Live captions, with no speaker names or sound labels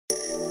Our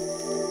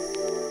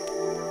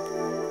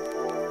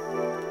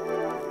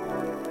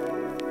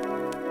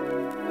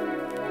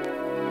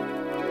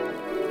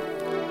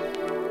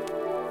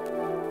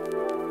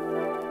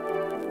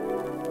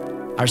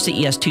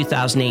CES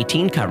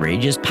 2018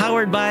 coverage is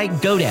powered by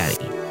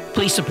GoDaddy.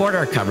 Please support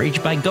our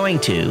coverage by going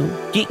to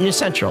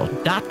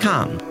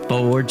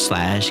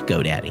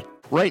geeknewscentral.com/GoDaddy.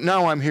 Right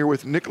now I'm here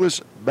with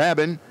Nicholas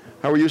Babin.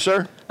 How are you,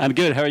 sir? I'm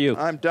good. How are you?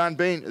 I'm Don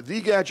Bain, the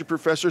Gadget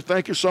Professor.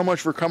 Thank you so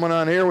much for coming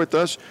on here with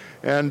us.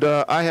 And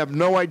I have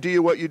no idea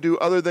what you do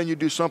other than you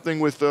do something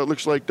with,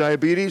 looks like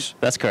diabetes.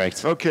 That's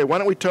correct. Okay, why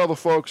don't we tell the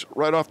folks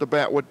right off the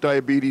bat what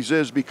diabetes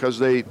is, because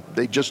they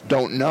just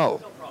don't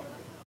know.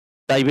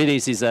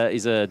 Diabetes is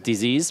a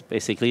disease,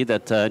 basically,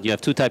 that you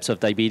have two types of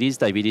diabetes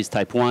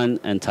type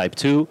 1 and type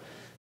 2,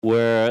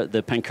 where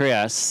the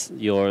pancreas,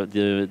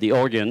 the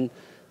organ,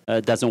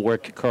 doesn't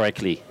work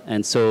correctly.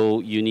 And so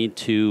you need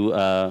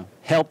to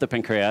help the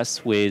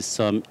pancreas with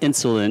some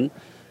insulin,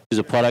 which is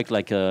a product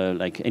like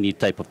any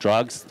type of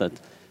drugs that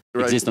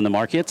exist on the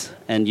market,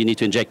 and you need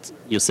to inject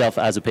yourself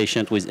as a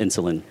patient with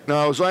insulin.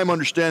 Now, as I'm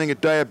understanding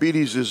it,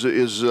 diabetes is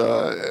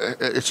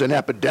it's an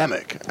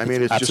epidemic. I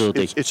mean, it's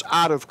Absolutely. It's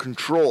out of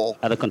control.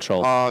 Out of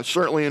control.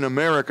 Certainly in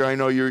America, I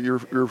know you're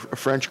a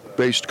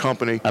French-based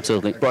company.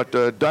 Absolutely.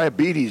 But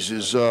diabetes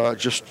is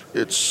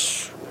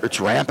it's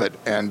rampant,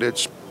 and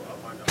it's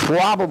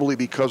probably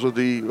because of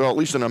at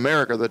least in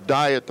America, the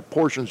diet, the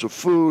portions of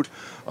food,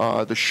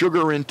 the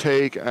sugar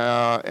intake,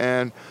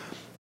 and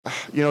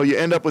you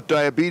end up with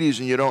diabetes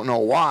and you don't know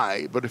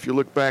why. But if you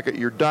look back at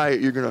your diet,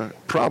 you're going to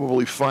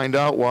probably find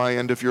out why.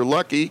 And if you're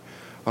lucky,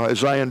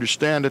 as I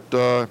understand it,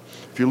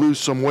 if you lose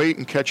some weight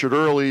and catch it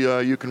early,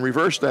 you can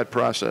reverse that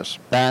process.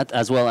 That,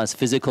 as well as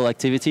physical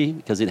activity,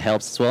 because it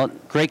helps as well.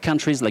 Great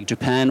countries like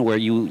Japan, where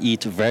you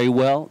eat very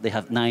well, they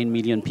have 9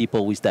 million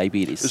people with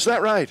diabetes. Is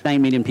that right?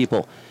 9 million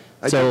people.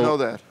 I didn't know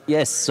that.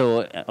 Yes,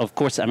 so of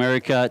course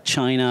America,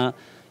 China,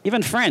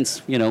 even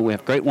France, we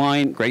have great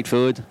wine, great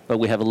food, but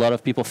we have a lot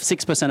of people,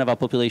 6% of our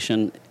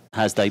population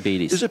has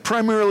diabetes. Is it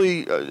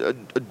primarily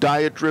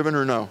diet-driven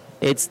or no?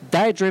 It's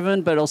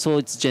diet-driven, but also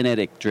it's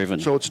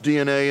genetic-driven. So it's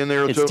DNA in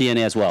there? It's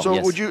DNA as well, So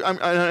yes. would you,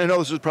 I know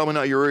this is probably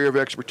not your area of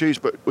expertise,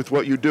 but with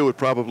what you do, it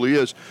probably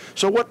is.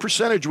 So what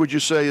percentage would you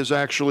say is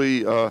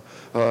actually,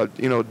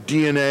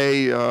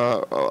 DNA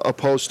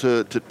opposed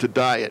to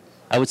diet?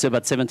 I would say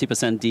about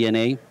 70%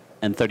 DNA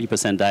and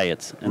 30%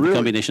 diet. And Really? The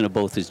combination of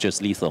both is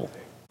just lethal.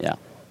 Yeah.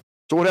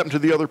 So what happened to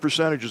the other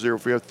percentages there?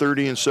 If we have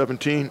 30 and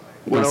 17,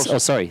 what else? Oh,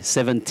 sorry,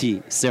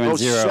 70. 70.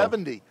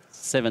 70.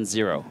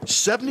 70.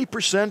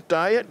 70%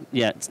 diet?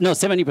 Yeah, no,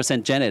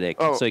 70% genetic.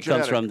 Oh, so it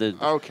genetic. comes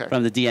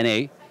from the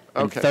DNA,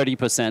 and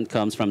 30%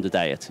 comes from the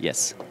diet.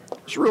 Yes.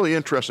 It's really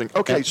interesting.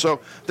 Okay, Yeah. so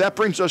that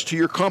brings us to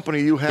your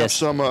company. You have Yes.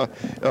 some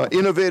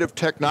innovative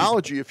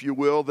technology, if you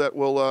will, that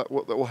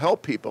will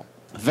help people.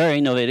 Very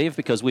innovative,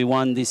 because we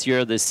won this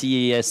year the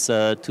CES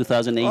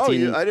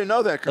 2018 I didn't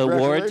know that. award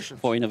Congratulations.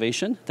 for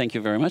innovation. Thank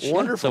you very much.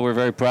 Wonderful. So we're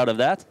very proud of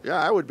that.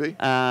 Yeah, I would be.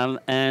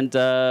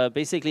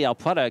 Basically, our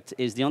product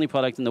is the only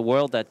product in the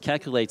world that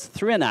calculates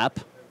through an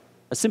app,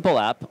 a simple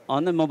app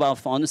on the mobile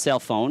phone, on the cell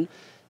phone,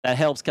 that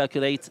helps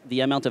calculate the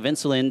amount of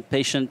insulin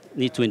patient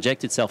need to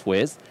inject itself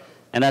with.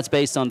 And that's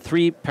based on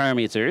 3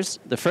 parameters.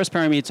 The first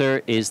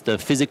parameter is the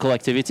physical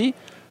activity.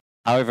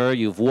 However,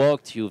 you've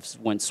walked, you've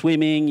went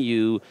swimming,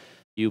 you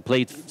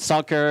played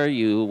soccer,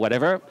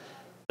 whatever.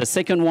 The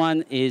second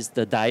one is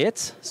the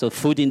diet, so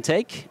food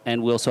intake.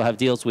 And we also have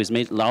deals with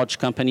large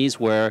companies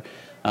where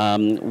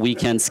we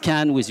can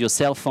scan with your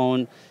cell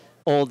phone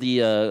all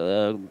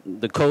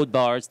the code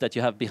bars that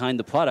you have behind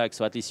the product,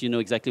 so at least you know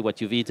exactly what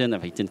you've eaten.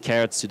 I've eaten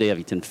carrots today, I've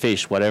eaten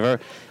fish, whatever.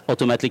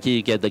 Automatically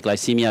you get the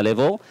glycemia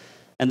level.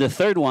 And the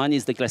third one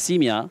is the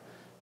glycemia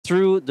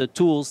through the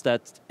tools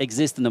that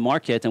exist in the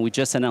market. And we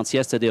just announced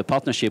yesterday a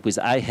partnership with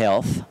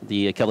iHealth,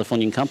 the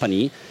Californian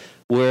company,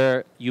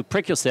 where you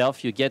prick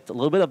yourself, you get a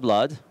little bit of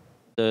blood,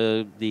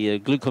 the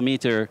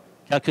glucometer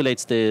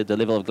calculates the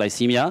level of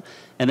glycemia,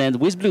 and then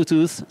with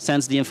Bluetooth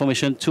sends the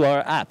information to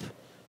our app.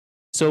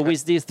 So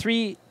with these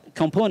 3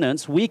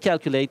 components, we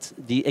calculate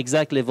the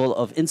exact level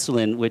of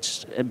insulin,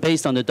 which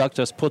based on the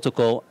doctor's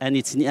protocol, and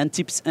it's in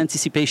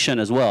anticipation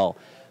as well.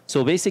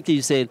 So basically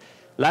you say,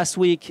 last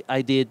week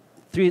I did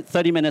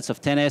 30 minutes of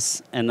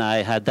tennis and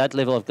I had that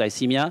level of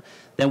glycemia.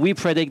 Then we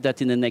predict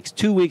that in the next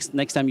 2 weeks,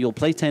 next time you'll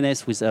play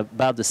tennis with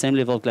about the same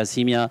level of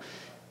glycemia,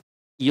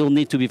 you'll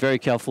need to be very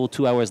careful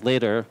 2 hours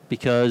later,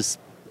 because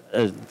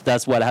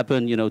that's what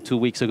happened 2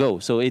 weeks ago.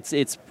 So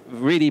it's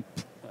really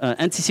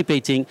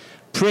anticipating,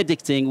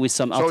 predicting with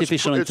some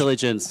artificial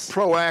intelligence. It's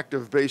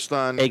proactive based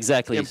on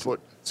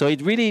input. So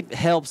it really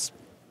helps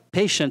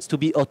patients to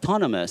be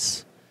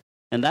autonomous.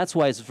 And that's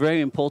why it's very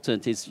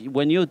important. Is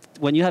when you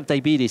have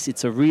diabetes,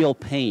 it's a real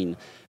pain,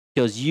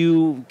 because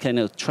you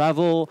cannot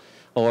travel,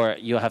 or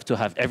you have to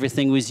have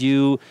everything with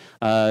you.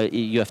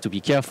 You have to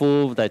be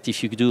careful that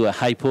if you do a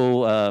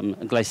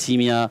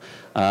hypoglycemia,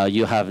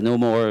 you have no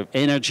more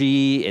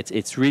energy.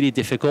 It's really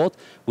difficult.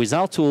 With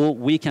our tool,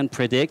 we can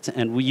predict,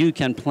 and you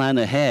can plan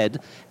ahead,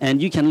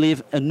 and you can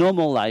live a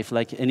normal life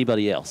like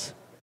anybody else.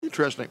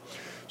 Interesting.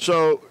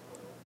 So,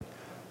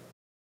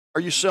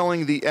 are you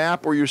selling the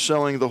app, or you're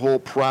selling the whole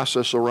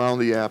process around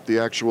the app, the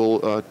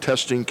actual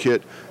testing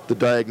kit, the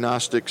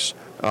diagnostics,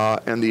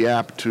 and the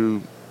app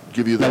to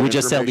give you that No, we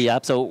just sell the information?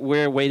 app. So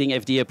we're waiting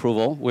FDA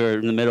approval. We're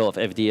in the middle of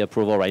FDA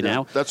approval right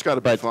now. That's got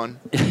to be fun.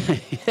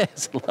 Yeah,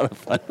 it's a lot of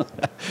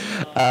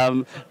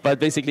fun. But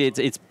basically,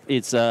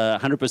 it's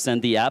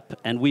 100% the app,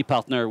 and we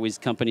partner with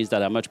companies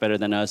that are much better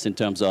than us in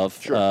terms of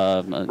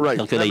Right. That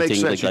calculating makes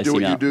sense. the You do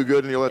what you glycemia. do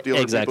good, and you let the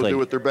other Exactly. people do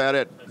what they're bad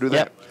at. Do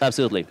that. Yeah,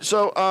 absolutely.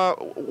 So,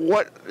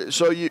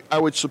 I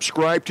would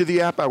subscribe to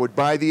the app. I would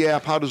buy the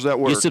app. How does that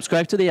work? You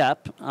subscribe to the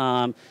app.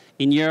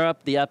 In Europe,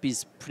 the app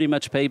is pretty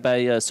much paid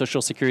by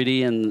Social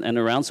Security and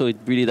around, so it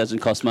really doesn't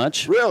cost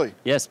much. Really?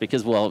 Yes,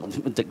 because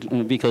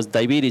because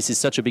diabetes is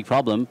such a big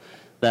problem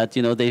that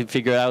they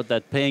figure out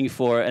that paying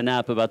for an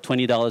app about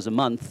 $20 a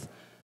month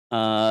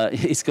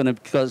is going to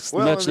cost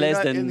much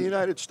less than. In the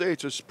United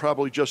States, it's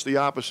probably just the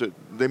opposite.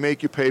 They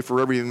make you pay for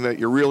everything that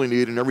you really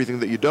need, and everything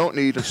that you don't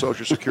need, and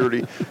Social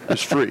Security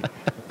is free.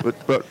 But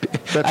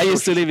that's I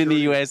used to Social live in the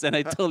Security. U.S. and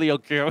I totally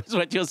agree with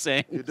what you're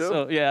saying. You do?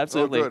 So, yeah,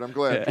 absolutely. Oh, good. I'm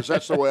glad, because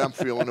that's the way I'm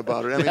feeling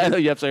about it. I mean, I know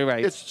you're absolutely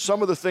right. it's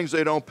some of the things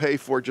they don't pay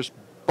for just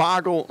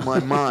boggle my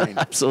mind.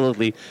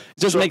 Absolutely. It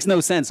just makes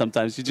no sense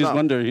sometimes. You just No.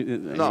 wonder.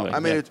 No, anyway, I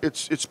mean yeah.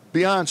 it's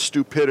beyond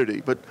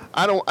stupidity. But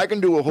I can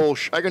do a whole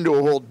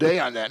day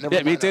on that. Never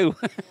Yeah, me mind too.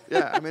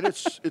 Yeah, I mean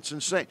it's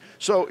insane.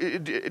 So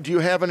do you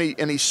have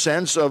any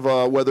sense of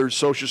whether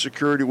Social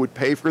Security would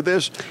pay for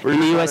this? Or In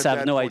the you're not U.S., at I have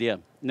that no point? idea.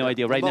 No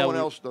idea. Well, Right no now, one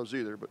else does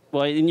either. But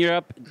well, in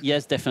Europe,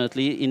 yes,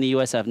 definitely. In the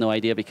U.S., I have no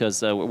idea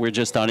because we're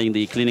just starting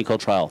the clinical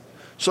trial.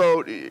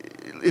 so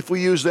if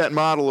we use that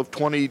model of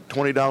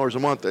 $20 a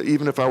month,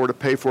 even if I were to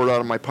pay for it out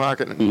of my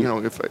pocket, and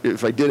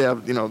if I did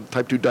have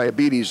type 2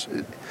 diabetes,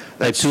 Type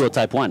that's 2 or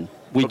type 1.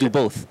 We do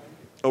both.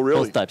 Oh,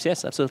 really? Both types,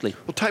 yes, absolutely.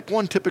 Well, type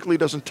 1 typically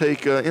doesn't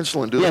take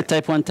insulin, do Yeah, they?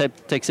 type 1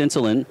 takes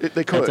insulin.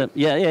 They could.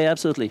 Yeah,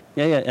 absolutely.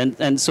 Yeah.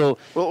 And so,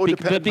 Well, it would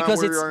depend but because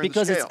on where you are in the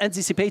because it's scale.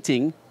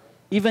 anticipating,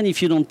 even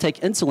if you don't take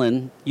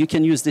insulin, you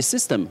can use this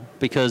system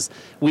because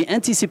we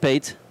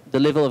anticipate the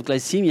level of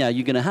glycemia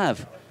you're going to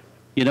have.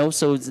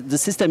 So the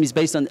system is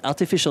based on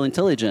artificial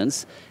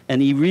intelligence,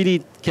 and it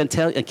really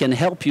can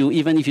help you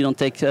even if you don't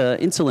take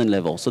insulin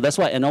level. So that's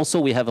why, and also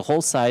we have a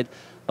whole side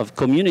of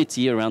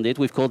community around it.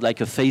 We've called like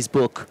a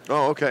Facebook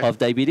of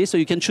diabetes. So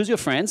you can choose your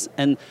friends,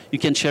 and you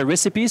can share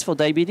recipes for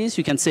diabetes.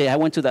 You can say, I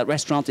went to that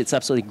restaurant. It's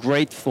absolutely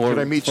great for Can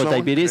I meet someone?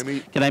 diabetes.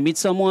 Can I meet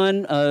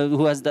someone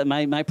who has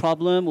my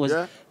problem?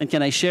 Yeah. And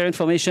can I share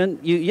information?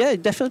 Yeah,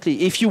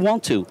 definitely. If you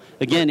want to.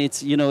 Again,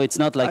 it's it's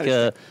not like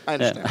I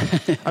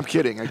understand. I'm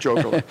kidding. I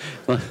joke a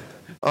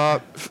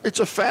lot. It's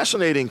a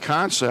fascinating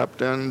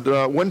concept, and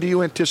when do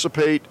you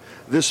anticipate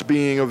this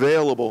being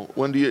available?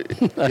 When do you?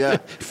 Yeah.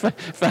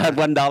 if I had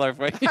 $1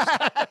 for you.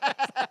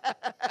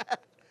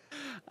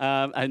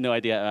 I have no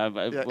idea.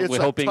 It's we're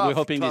a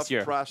hoping tough this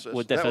year. process. We're That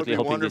would definitely be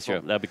hoping this wonderful.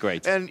 year. That'd be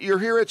great. And you're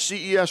here at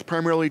CES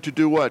primarily to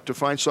do what? To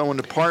find someone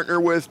to partner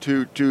with,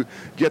 to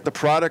get the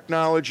product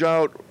knowledge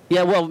out.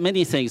 Yeah, well,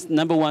 many things.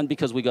 Number one,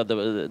 because we got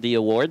the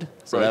award,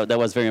 so Right. that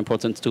was very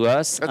important to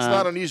us. That's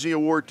not an easy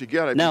award to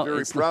get. I'd no, be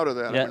very it's proud not. of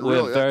that. Yeah, I mean, we're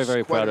really, very, that's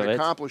very quite proud an of it.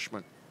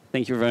 accomplishment.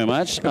 Thank you very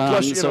much. And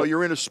plus,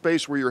 you're in a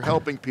space where you're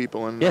helping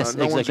people, and Yes,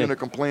 no one's exactly. going to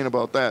complain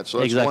about that. So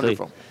that's exactly.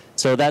 wonderful.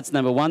 So that's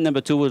number one.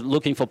 Number two, we're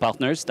looking for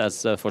partners.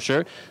 That's for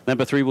sure.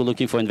 Number three, we're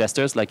looking for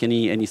investors, like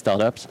any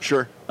startups.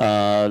 Sure.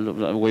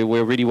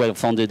 We're really well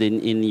funded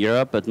in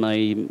Europe, but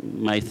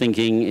my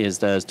thinking is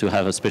that to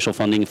have a special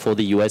funding for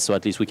the US, so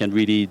at least we can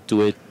really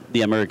do it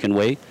the American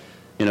way,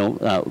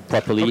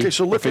 properly, Okay,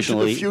 so look into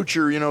professionally. the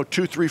future.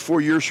 2, 3,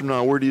 4 years from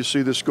now, where do you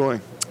see this going?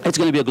 It's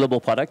going to be a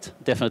global product,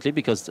 definitely,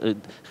 because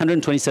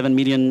 127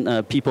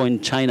 million people in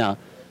China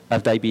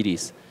have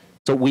diabetes.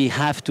 So we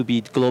have to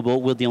be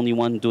global. We're the only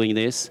one doing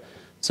this.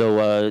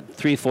 So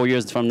 3, 4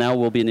 years from now,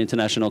 we'll be an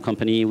international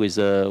company with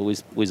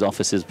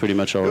offices pretty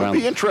much all It would around.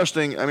 be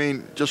interesting. I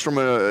mean, just from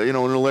an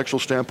intellectual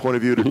standpoint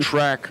of view, to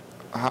track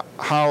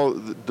how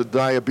the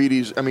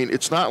diabetes. I mean,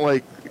 it's not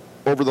like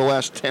over the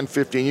last 10,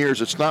 15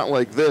 years. It's not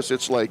like this.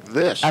 It's like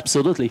this.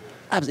 Absolutely.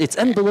 It's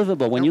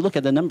unbelievable. When you look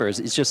at the numbers,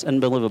 it's just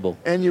unbelievable.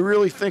 And you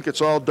really think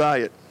it's all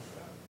diet.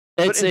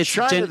 It's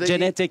China, they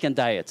genetic and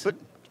diet. But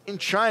in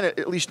China,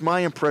 at least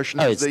my impression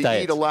Oh, is it's they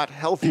diet. eat a lot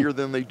healthier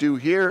than they do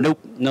here. Nope,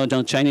 no,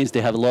 Chinese,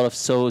 they have a lot of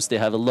sauce, they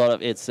have a lot of,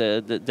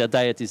 their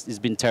diet has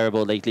been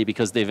terrible lately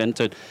because they've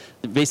entered,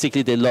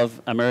 basically they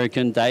love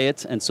American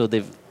diet, and so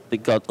they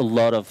got a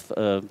lot of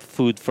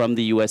food from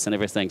the U.S. and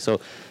everything. So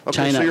Okay,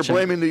 China. so you're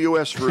blaming the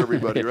U.S. for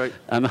everybody, right?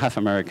 I'm half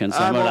American, so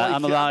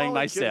I'm allowing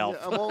myself.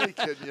 I'm only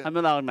kidding you. I'm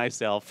allowing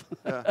myself.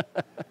 Yeah.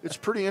 It's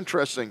pretty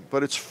interesting,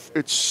 but it's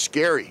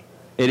scary.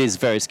 It is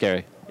very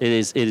scary. It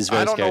is very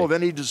scary. I don't know of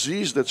any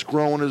disease that's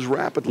growing as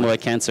rapidly.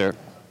 Like cancer,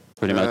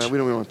 pretty much. We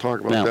don't even want to talk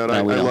about No, that. no,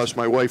 I we don't. lost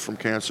my wife from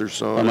cancer,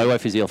 so. Well, my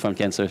wife is ill from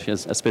cancer. She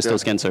has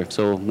asbestos Yeah. cancer.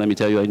 So let me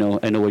tell you, I know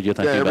what you're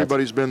talking Yeah, about.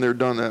 everybody's been there,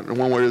 done that, in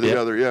one way or the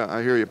Yeah. other. Yeah,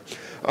 I hear you.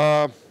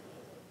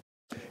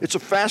 It's a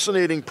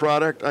fascinating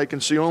product. I can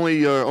see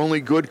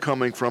only good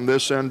coming from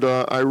this, and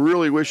I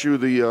really wish you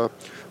the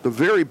the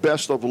very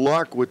best of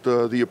luck with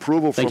the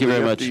approval from Thank you the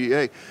very much.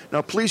 FDA.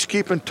 Now, please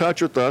keep in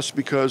touch with us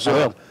because I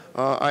will.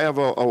 I have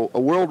a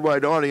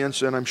worldwide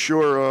audience, and I'm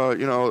sure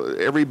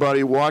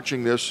everybody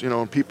watching this,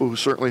 and people who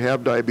certainly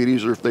have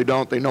diabetes, or if they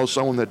don't, they know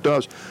someone that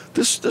does.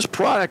 This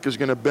product is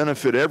going to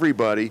benefit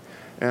everybody,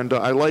 and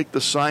I like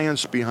the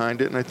science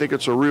behind it, and I think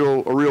it's a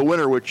real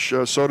winner. Which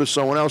so does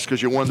someone else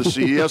because you won the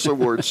CES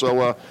award.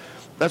 So.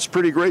 That's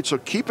pretty great. So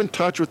keep in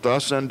touch with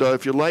us, and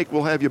if you like,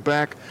 we'll have you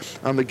back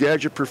on the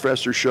Gadget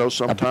Professor show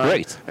sometime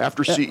Great.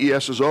 after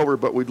CES is over.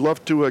 But we'd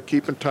love to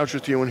keep in touch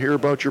with you and hear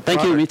about your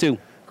product. Thank you. Me too.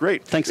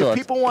 Great. Thanks a if lot.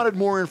 people wanted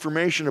more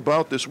information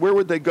about this, where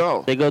would they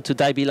go? They go to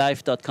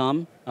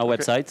diablife.com, our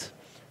website.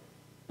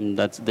 And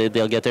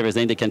they'll get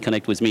everything. They can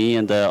connect with me,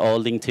 and or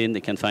LinkedIn.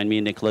 They can find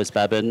me, Nicholas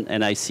Babin,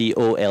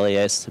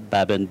 NICOLAS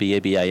Babin,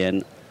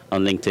 BABIN,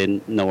 on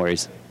LinkedIn. No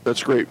worries.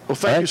 That's great. Well,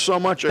 thank you so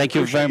much. Thank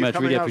you very much.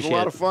 Really Really appreciate it. It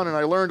was a lot of fun, and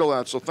I learned a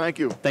lot, so thank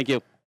you. Thank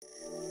you.